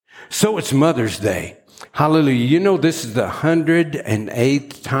So it's Mother's Day. Hallelujah. You know, this is the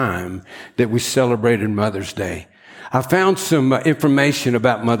 108th time that we celebrated Mother's Day. I found some information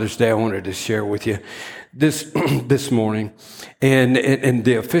about Mother's Day I wanted to share with you this morning. And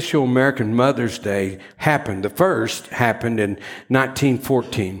the official American Mother's Day happened. The first happened in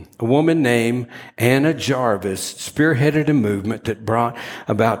 1914. A woman named Anna Jarvis spearheaded a movement that brought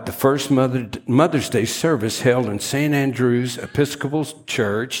about the first Mother's Day service held in St. Andrew's Episcopal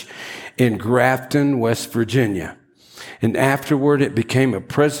Church in Grafton, West Virginia. And afterward, it became a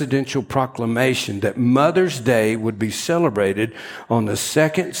presidential proclamation that Mother's Day would be celebrated on the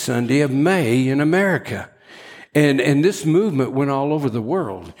second Sunday of May in America. And this movement went all over the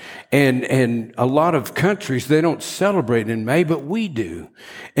world. And a lot of countries, they don't celebrate in May, but we do.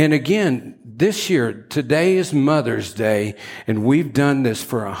 And again, this year, today is Mother's Day, and we've done this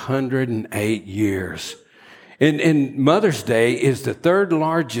for 108 years. And Mother's Day is the third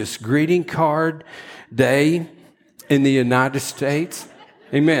largest greeting card day in the United States.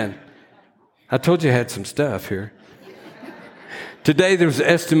 Amen. I told you I had some stuff here. Today, there's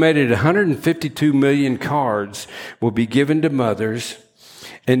estimated 152 million cards will be given to mothers,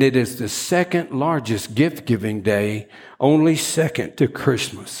 and it is the second largest gift-giving day, only second to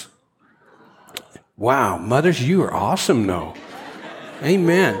Christmas. Wow, mothers, you are awesome, though.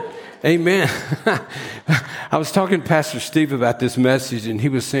 Amen. Amen. I was talking to Pastor Steve about this message, and he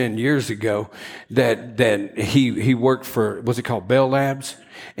was saying years ago that he worked for, what's it called, Bell Labs,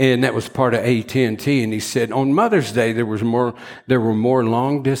 and that was part of AT&T. And he said on Mother's Day there were more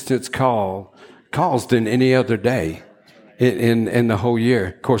long distance calls than any other day in the whole year.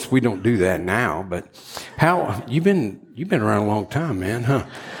 Of course, we don't do that now, but how you've been around a long time, man, huh?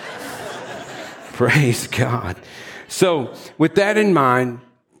 Praise God. So with that in mind,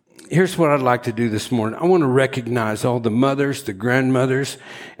 here's what I'd like to do this morning. I want to recognize all the mothers, the grandmothers,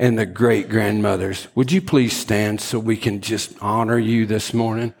 and the great-grandmothers. Would you please stand so we can just honor you this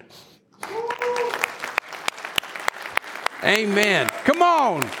morning? Amen. Come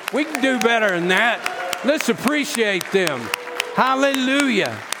on. We can do better than that. Let's appreciate them.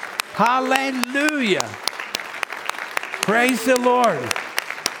 Hallelujah. Hallelujah. Praise the Lord.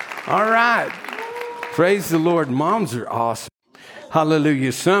 All right. Praise the Lord. Moms are awesome.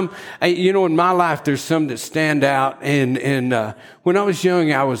 Hallelujah. Some, in my life, there's some that stand out. And when I was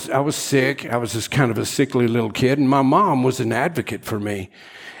young, I was sick. I was just kind of a sickly little kid. And my mom was an advocate for me.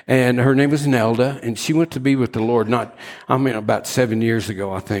 And her name was Nelda. And she went to be with the Lord about 7 years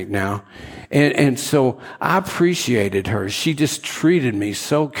ago, I think now. And so I appreciated her. She just treated me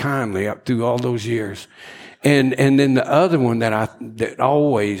so kindly up through all those years. And then the other one that I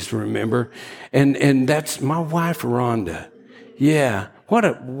always remember, and that's my wife, Rhonda. Yeah, what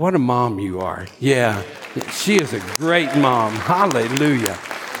a mom you are. Yeah, she is a great mom. Hallelujah.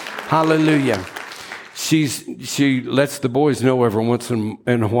 Hallelujah. She lets the boys know every once in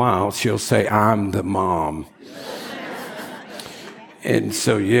a while. She'll say, "I'm the mom." And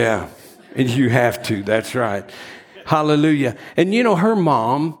so, yeah, and you have to. That's right. Hallelujah. And her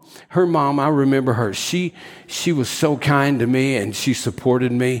mom, I remember her. She was so kind to me and she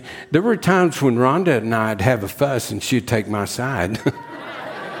supported me. There were times when Rhonda and I'd have a fuss and she'd take my side.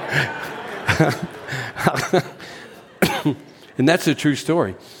 And that's a true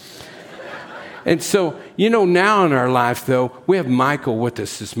story. And so, now in our life though, we have Michael with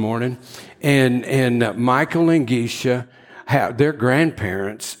us this morning, and Michael and Geisha, their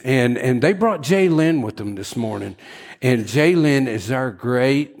grandparents, and they brought Jay Lynn with them this morning. And Jay Lynn is our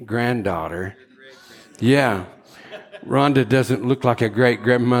great granddaughter. Yeah. Rhonda doesn't look like a great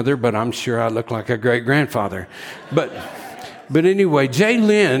grandmother, but I'm sure I look like a great grandfather. But anyway, Jay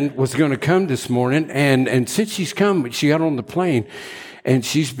Lynn was going to come this morning, and since she's come, she got on the plane, and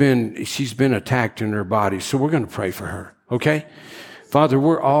she's been attacked in her body. So we're going to pray for her. Okay? Father,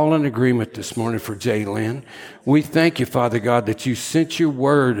 we're all in agreement this morning for Jay Lynn. We thank you, Father God, that you sent your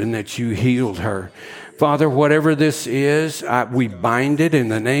word and that you healed her. Father, whatever this is, we bind it in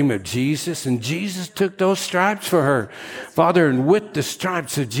the name of Jesus. And Jesus took those stripes for her. Father, and with the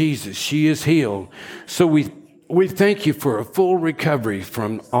stripes of Jesus, she is healed. So we thank you for a full recovery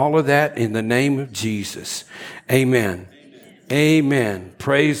from all of that in the name of Jesus. Amen. Amen.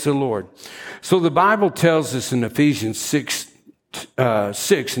 Praise the Lord. So the Bible tells us in Ephesians 6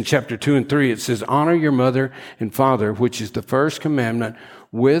 in chapter 2 and 3, it says, honor your mother and father, which is the first commandment,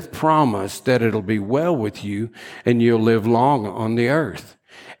 with promise that it'll be well with you and you'll live long on the earth.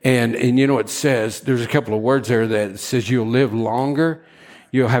 And it says, there's a couple of words there that says you'll live longer,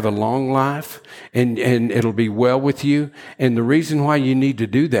 you'll have a long life, and it'll be well with you. And the reason why you need to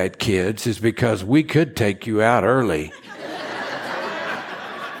do that, kids, is because we could take you out early.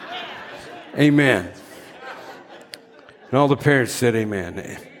 Amen. And all the parents said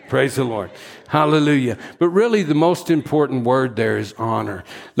amen. Praise the Lord. Hallelujah. But really the most important word there is honor.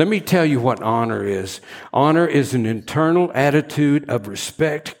 Let me tell you what honor is. Honor is an internal attitude of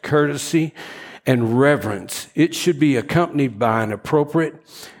respect, courtesy, and reverence. It should be accompanied by appropriate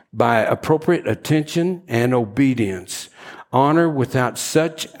attention and obedience. Honor without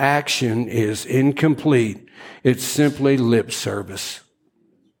such action is incomplete. It's simply lip service.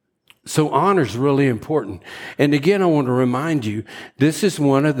 So honor is really important. And again, I want to remind you, this is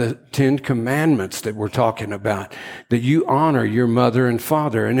one of the 10 commandments that we're talking about, that you honor your mother and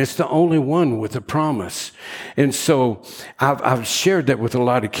father. And it's the only one with a promise. And so I've shared that with a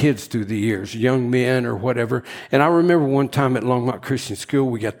lot of kids through the years, young men or whatever. And I remember one time at Longmont Christian School,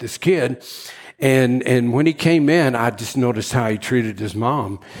 we got this kid. And when he came in, I just noticed how he treated his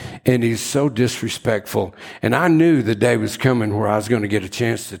mom. And he's so disrespectful. And I knew the day was coming where I was going to get a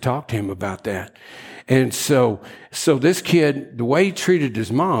chance to talk to him about that. And so this kid, the way he treated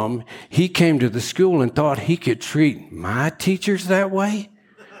his mom, he came to the school and thought he could treat my teachers that way.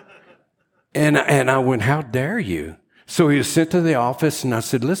 And I went, how dare you? So he was sent to the office, and I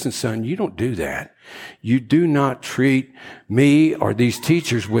said, listen, son, you don't do that. You do not treat me or these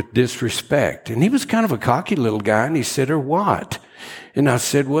teachers with disrespect. And he was kind of a cocky little guy, and he said, or what? And I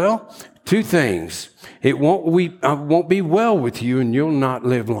said, well, 2 things. I won't be well with you, and you'll not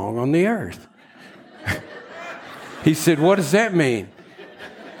live long on the earth. He said, what does that mean?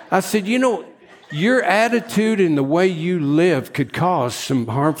 I said, your attitude and the way you live could cause some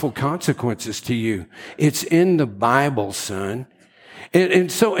harmful consequences to you. It's in the Bible, son.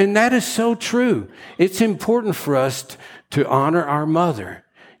 And that is so true. It's important for us to honor our mother.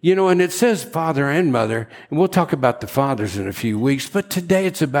 And it says father and mother, and we'll talk about the fathers in a few weeks, but today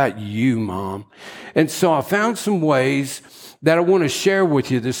it's about you, Mom. And so I found some ways that I want to share with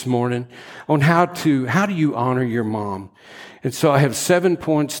you this morning on how do you honor your mom? And so I have 7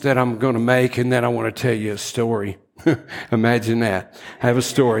 points that I'm going to make, and then I want to tell you a story. Imagine that. I have a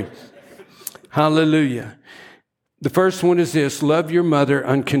story. Hallelujah. The first one is this: love your mother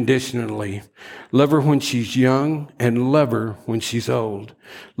unconditionally. Love her when she's young, and love her when she's old.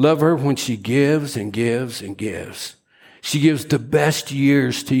 Love her when she gives and gives and gives. She gives the best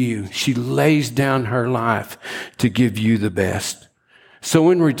years to you. She lays down her life to give you the best. So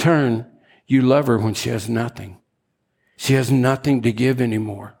in return, you love her when she has nothing. She has nothing to give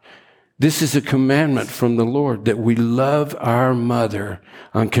anymore. This is a commandment from the Lord, that we love our mother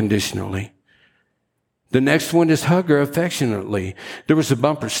unconditionally. The next one is hug her affectionately. There was a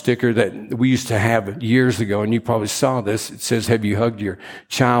bumper sticker that we used to have years ago, and you probably saw this. It says, have you hugged your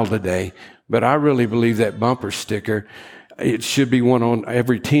child today? But I really believe that bumper sticker, it should be one on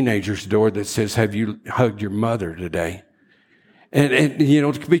every teenager's door that says, have you hugged your mother today? And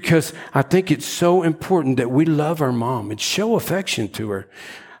because I think it's so important that we love our mom and show affection to her.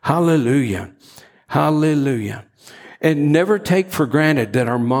 Hallelujah. Hallelujah. And never take for granted that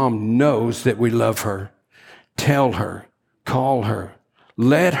our mom knows that we love her. Tell her, call her,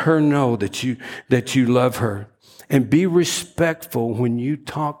 let her know that you love her, and be respectful when you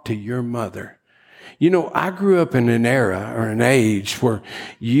talk to your mother. I grew up in an era or an age where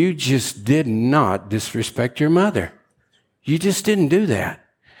you just did not disrespect your mother. You just didn't do that.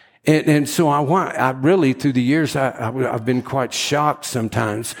 And so I really, through the years, I've been quite shocked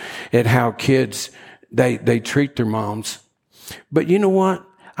sometimes at how kids, they treat their moms. But you know what?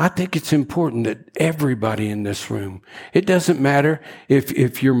 I think it's important that everybody in this room, it doesn't matter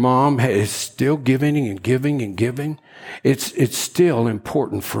if your mom is still giving and giving and giving. It's still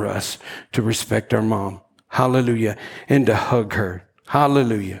important for us to respect our mom. Hallelujah. And to hug her.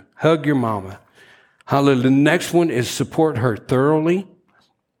 Hallelujah. Hug your mama. Hallelujah. The next one is support her thoroughly.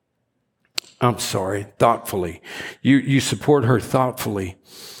 Thoughtfully. You support her thoughtfully.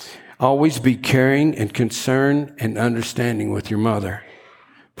 Always be caring and concerned and understanding with your mother.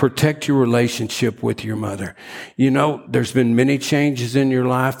 Protect your relationship with your mother. There's been many changes in your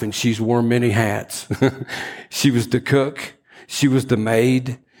life, and she's worn many hats. She was the cook. She was the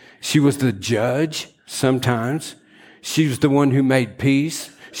maid. She was the judge sometimes. She was the one who made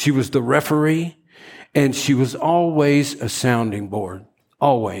peace. She was the referee. And she was always a sounding board.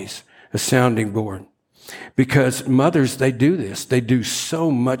 Always a sounding board. Because mothers, they do this. They do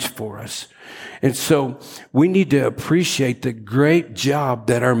so much for us. And so we need to appreciate the great job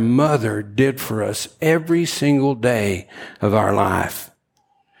that our mother did for us every single day of our life.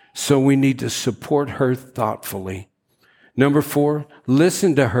 So we need to support her thoughtfully. Number 4,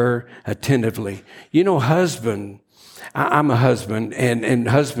 listen to her attentively. Husband, I'm a husband, and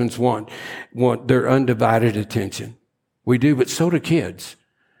husbands want their undivided attention. We do, but so do kids.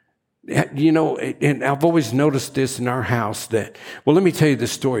 you know, and I've always noticed this in our house that, well, let me tell you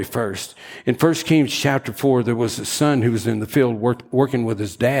this story first. In 1 Kings chapter 4, there was a son who was in the field working with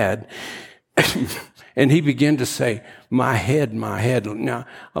his dad. And he began to say, my head, my head. Now,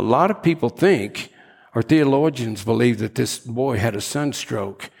 a lot of people think, or theologians believe, that this boy had a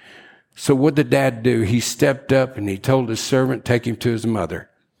sunstroke. So what did dad do? He stepped up and he told his servant, take him to his mother.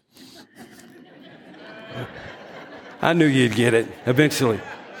 I knew you'd get it eventually.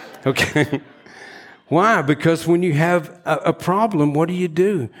 Okay. Why? Because when you have a problem, what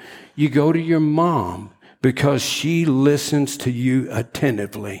do? You go to your mom because she listens to you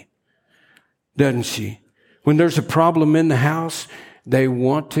attentively, doesn't she? When there's a problem in the house, they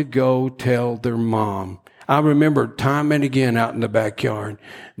want to go tell their mom. I remember time and again out in the backyard,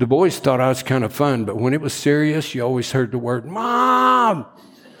 the boys thought I was kind of fun, but when it was serious, you always heard the word, Mom!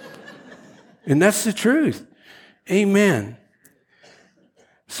 And that's the truth. Amen.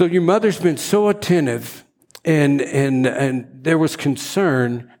 So your mother's been so attentive, and there was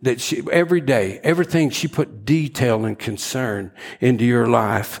concern that she, every day, everything, she put detail and concern into your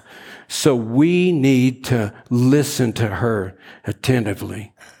life. So we need to listen to her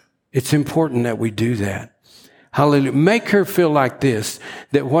attentively. It's important that we do that. Hallelujah. Make her feel like this,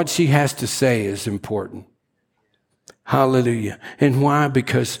 that what she has to say is important. Hallelujah. And why?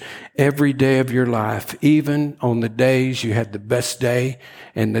 Because every day of your life, even on the days you had the best day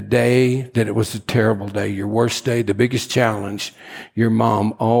and the day that it was a terrible day, your worst day, the biggest challenge, your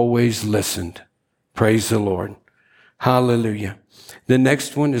mom always listened. Praise the Lord. Hallelujah. The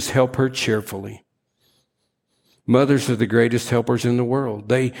next one is help her cheerfully. Mothers are the greatest helpers in the world.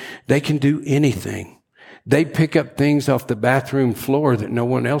 They can do anything. They pick up things off the bathroom floor that no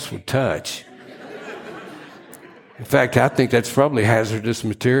one else would touch. In fact, I think that's probably hazardous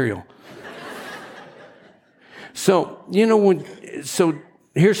material. So,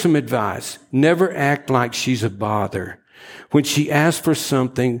 here's some advice. Never act like she's a bother. When she asks for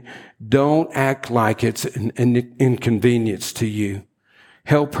something, don't act like it's an inconvenience to you.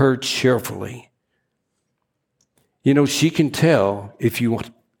 Help her cheerfully. She can tell if you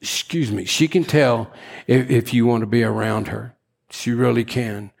want, she can tell if you want to be around her. She really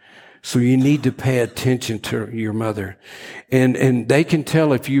can. So you need to pay attention to your mother. And they can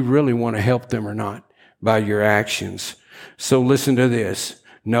tell if you really want to help them or not by your actions. So listen to this.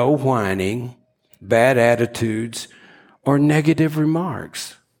 No whining, bad attitudes, or negative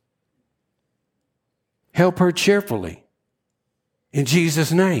remarks. Help her cheerfully. In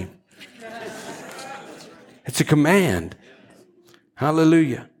Jesus' name. It's a command.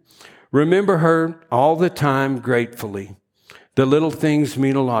 Hallelujah. Remember her all the time gratefully. The little things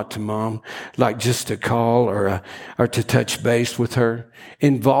mean a lot to mom, like just a call or to touch base with her.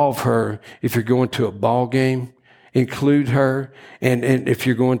 Involve her if you're going to a ball game. Include her, and if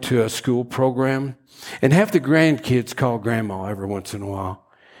you're going to a school program. And have the grandkids call grandma every once in a while.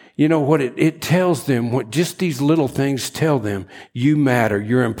 You know what it tells them, what just these little things tell them, you matter,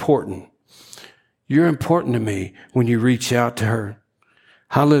 you're important. You're important to me when you reach out to her.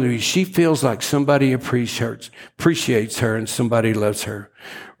 Hallelujah. She feels like somebody appreciates her and somebody loves her.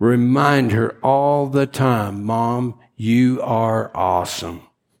 Remind her all the time, Mom, you are awesome.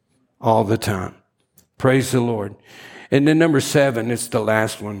 All the time. Praise the Lord. And then number 7, it's the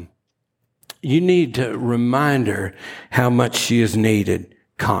last one. You need to remind her how much she is needed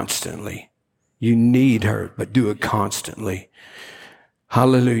constantly. You need her, but do it constantly.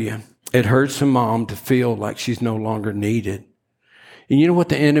 Hallelujah. It hurts a mom to feel like she's no longer needed. And you know what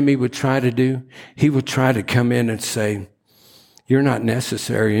the enemy would try to do? He would try to come in and say, you're not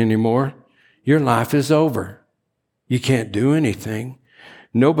necessary anymore. Your life is over. You can't do anything.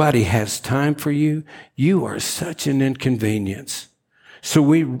 Nobody has time for you. You are such an inconvenience. So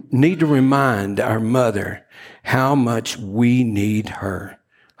we need to remind our mother how much we need her.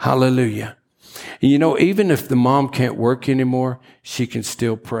 Hallelujah. And even if the mom can't work anymore, she can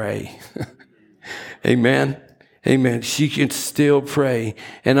still pray. Amen. Amen. She can still pray.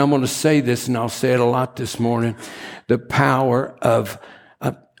 And I'm going to say this, and I'll say it a lot this morning. The power of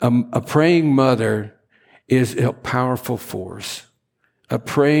a praying mother is a powerful force. A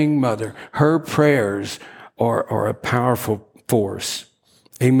praying mother. Her prayers are a powerful force.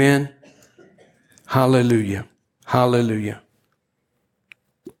 Amen. Hallelujah. Hallelujah.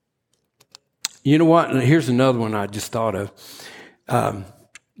 You know what? Here's another one I just thought of.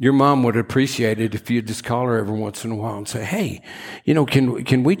 Your mom would appreciate it if you'd just call her every once in a while and say, hey,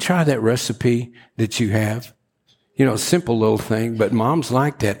 can we try that recipe that you have? A simple little thing, but moms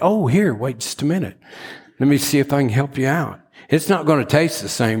like that. Oh, here, wait just a minute. Let me see if I can help you out. It's not going to taste the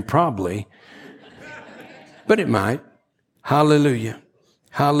same probably, but it might. Hallelujah.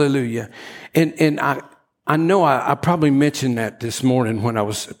 Hallelujah. And I know I probably mentioned that this morning when I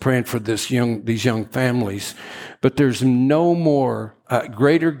was praying for these young families, but there's no more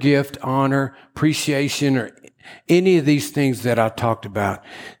greater gift, honor, appreciation, or any of these things that I talked about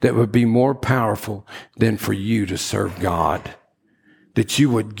that would be more powerful than for you to serve God, that you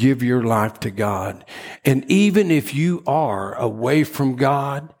would give your life to God. And even if you are away from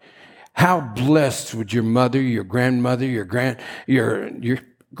God, how blessed would your mother, your grandmother, your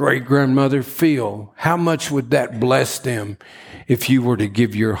great-grandmother feel? How much would that bless them if you were to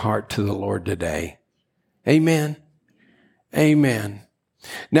give your heart to the Lord today? Amen. Amen.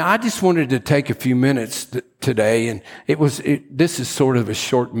 Now, I just wanted to take a few minutes today, and this is sort of a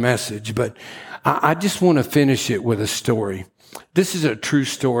short message, but I just want to finish it with a story. This is a true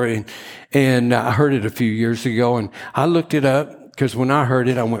story, and I heard it a few years ago, and I looked it up because when I heard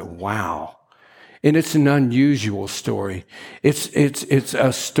it, I went, wow. And it's an unusual story. It's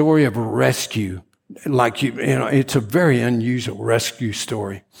a story of a rescue. It's a very unusual rescue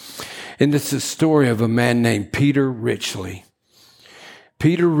story. And it's the story of a man named Peter Ritchley.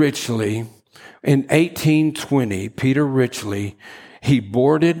 Peter Ritchley, in 1820, Peter Ritchley, he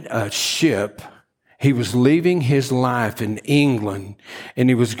boarded a ship. He was leaving his life in England, and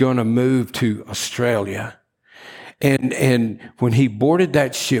he was going to move to Australia. And when he boarded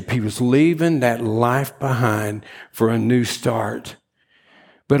that ship, he was leaving that life behind for a new start.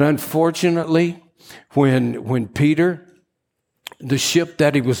 But unfortunately, when Peter, the ship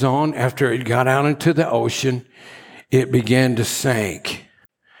that he was on, after it got out into the ocean, it began to sink.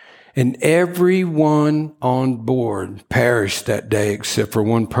 And everyone on board perished that day except for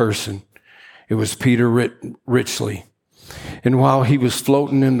one person. It was Peter Ritchley. And while he was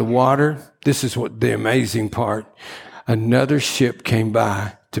floating in the water, this is what the amazing part, another ship came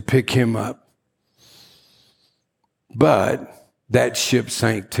by to pick him up. But that ship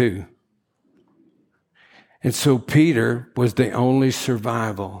sank too. And so Peter was the only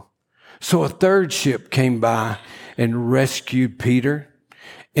survival. So a third ship came by and rescued Peter.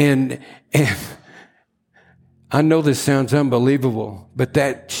 And I know this sounds unbelievable, but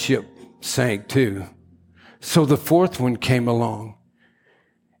that ship sank too. So the fourth one came along.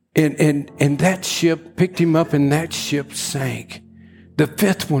 And that ship picked him up, and that ship sank. The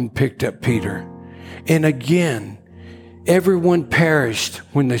fifth one picked up Peter. And again, everyone perished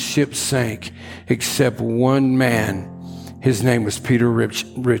when the ship sank except one man. His name was Peter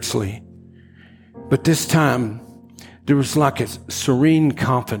Ritchley. But this time, there was like a serene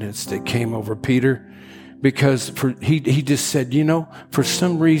confidence that came over Peter, because he just said, for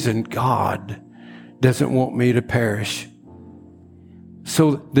some reason, God doesn't want me to perish.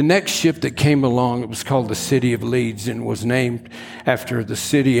 So the next ship that came along, it was called the City of Leeds, and was named after the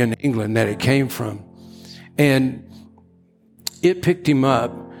city in England that it came from. And it picked him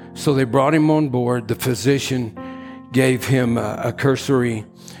up, so they brought him on board. The physician gave him a cursory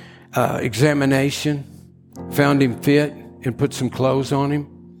examination, found him fit, and put some clothes on him.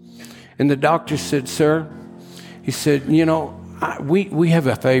 And the doctor said, sir, he said, we have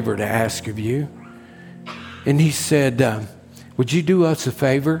a favor to ask of you. And he said, would you do us a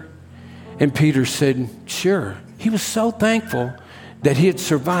favor? And Peter said, sure. He was so thankful that he had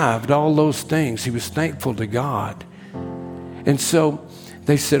survived all those things. He was thankful to God. And so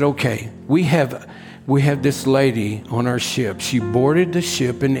they said, okay, we have this lady on our ship. She boarded the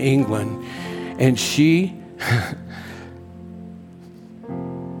ship in England, and she,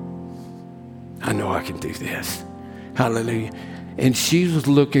 I know I can do this. Hallelujah. And she was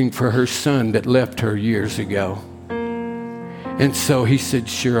looking for her son that left her years ago. And so he said,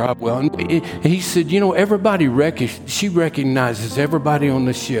 sure, I will. And he said, she recognizes everybody on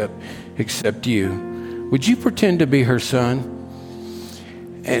the ship except you. Would you pretend to be her son?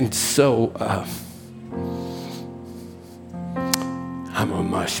 And so I'm a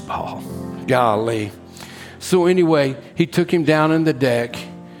mushball. Golly. So anyway, he took him down on the deck,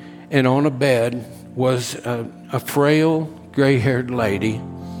 and on a bed was a frail, gray-haired lady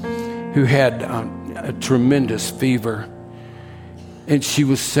who had a tremendous fever. And she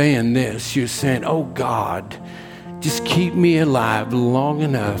was saying this. She was saying, oh, God, just keep me alive long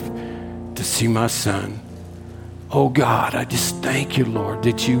enough to see my son. Oh, God, I just thank you, Lord,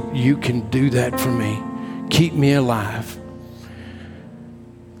 that you can do that for me. Keep me alive.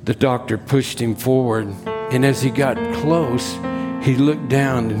 The doctor pushed him forward, and as he got close, he looked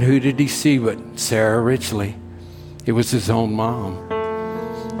down, and who did he see but Sarah Ritchley? It was his own mom.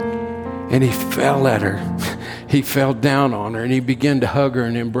 And he fell at her. He fell down on her, and he began to hug her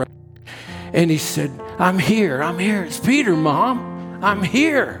and embrace her. And he said, I'm here. It's Peter, Mom. I'm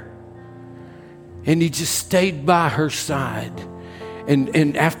here. And he just stayed by her side.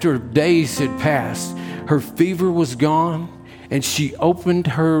 And after days had passed, her fever was gone, and she opened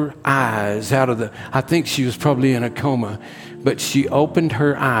her eyes I think she was probably in a coma, but she opened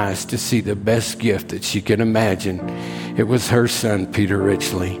her eyes to see the best gift that she could imagine. It was her son, Peter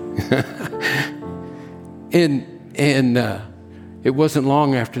Richley. And it wasn't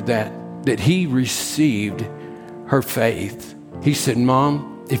long after that he received her faith. He said,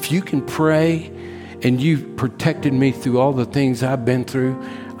 Mom, if you can pray and you've protected me through all the things I've been through,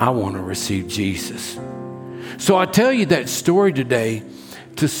 I want to receive Jesus. So I tell you that story today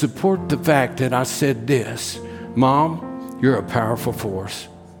to support the fact that I said this, Mom, you're a powerful force.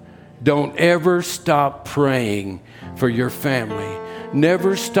 Don't ever stop praying for your family.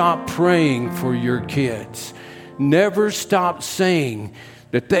 Never stop praying for your kids. Never stop saying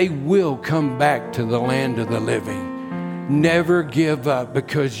that they will come back to the land of the living. Never give up,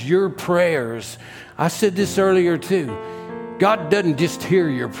 because your prayers, I said this earlier too, God doesn't just hear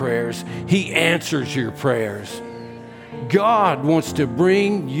your prayers, He answers your prayers. God wants to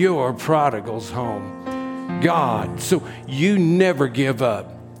bring your prodigals home. God, so you never give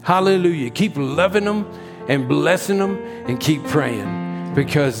up. Hallelujah. Keep loving them and blessing them and keep praying,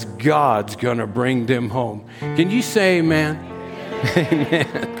 because God's going to bring them home. Can you say amen?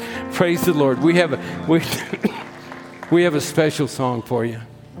 Amen. Praise the Lord. We have a special song for you.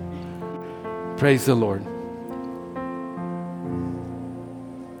 Praise the Lord.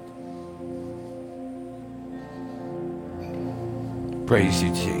 Praise you,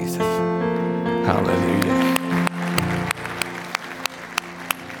 Jesus. Hallelujah.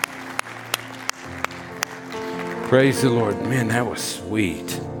 Praise the Lord. Man, that was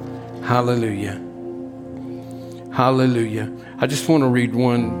sweet. Hallelujah. Hallelujah. I just want to read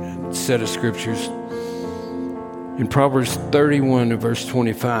one set of scriptures. In Proverbs 31 and verse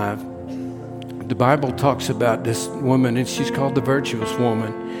 25, the Bible talks about this woman, and she's called the virtuous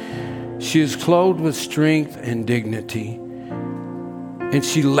woman. She is clothed with strength and dignity, and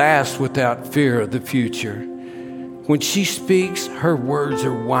she laughs without fear of the future. When she speaks, her words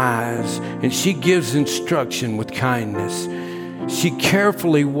are wise, and she gives instruction with kindness. She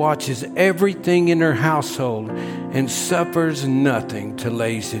carefully watches everything in her household and suffers nothing to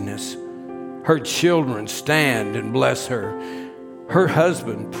laziness. Her children stand and bless her. Her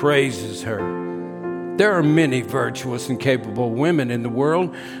husband praises her. There are many virtuous and capable women in the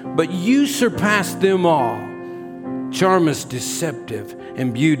world, but you surpass them all. Charm is deceptive,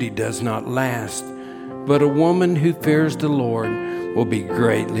 and beauty does not last. But a woman who fears the Lord will be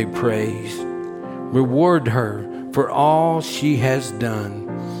greatly praised. Reward her for all she has done.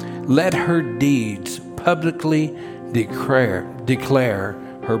 Let her deeds publicly declare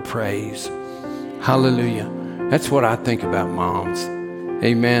her praise. Hallelujah. That's what I think about moms.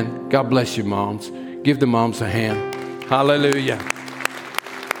 Amen. God bless you, moms. Give the moms a hand. Hallelujah.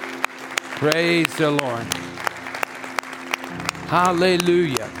 Praise the Lord.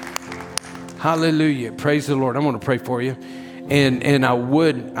 Hallelujah. Hallelujah. Praise the Lord. I'm going to pray for you. And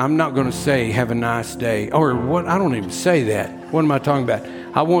I'm not going to say have a nice day. Or what? I don't even say that. What am I talking about?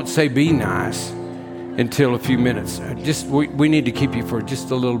 I won't say be nice until a few minutes. We need to keep you for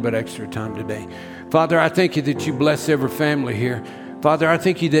just a little bit extra time today. Father, I thank you that you bless every family here. Father, I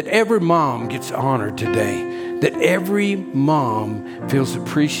thank you that every mom gets honored today, that every mom feels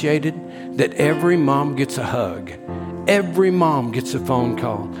appreciated, that every mom gets a hug. Every mom gets a phone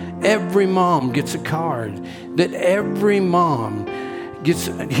call. Every mom gets a card. That every mom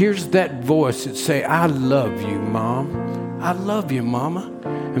hears that voice that say, I love you, Mom. I love you, Mama.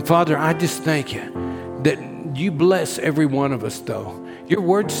 And Father, I just thank you that you bless every one of us, though. Your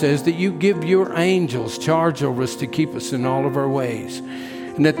word says that you give your angels charge over us to keep us in all of our ways,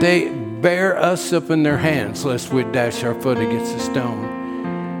 and that they bear us up in their hands lest we dash our foot against a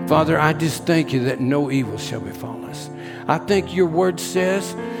stone. Father, I just thank you that no evil shall befall us. I think your word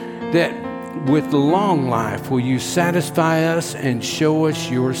says that with long life will you satisfy us and show us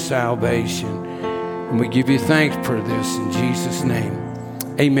your salvation. And we give you thanks for this in Jesus' name.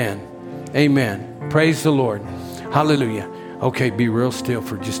 Amen. Amen. Praise the Lord. Hallelujah. Okay, be real still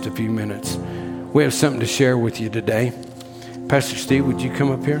for just a few minutes. We have something to share with you today. Pastor Steve, would you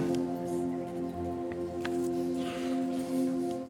come up here?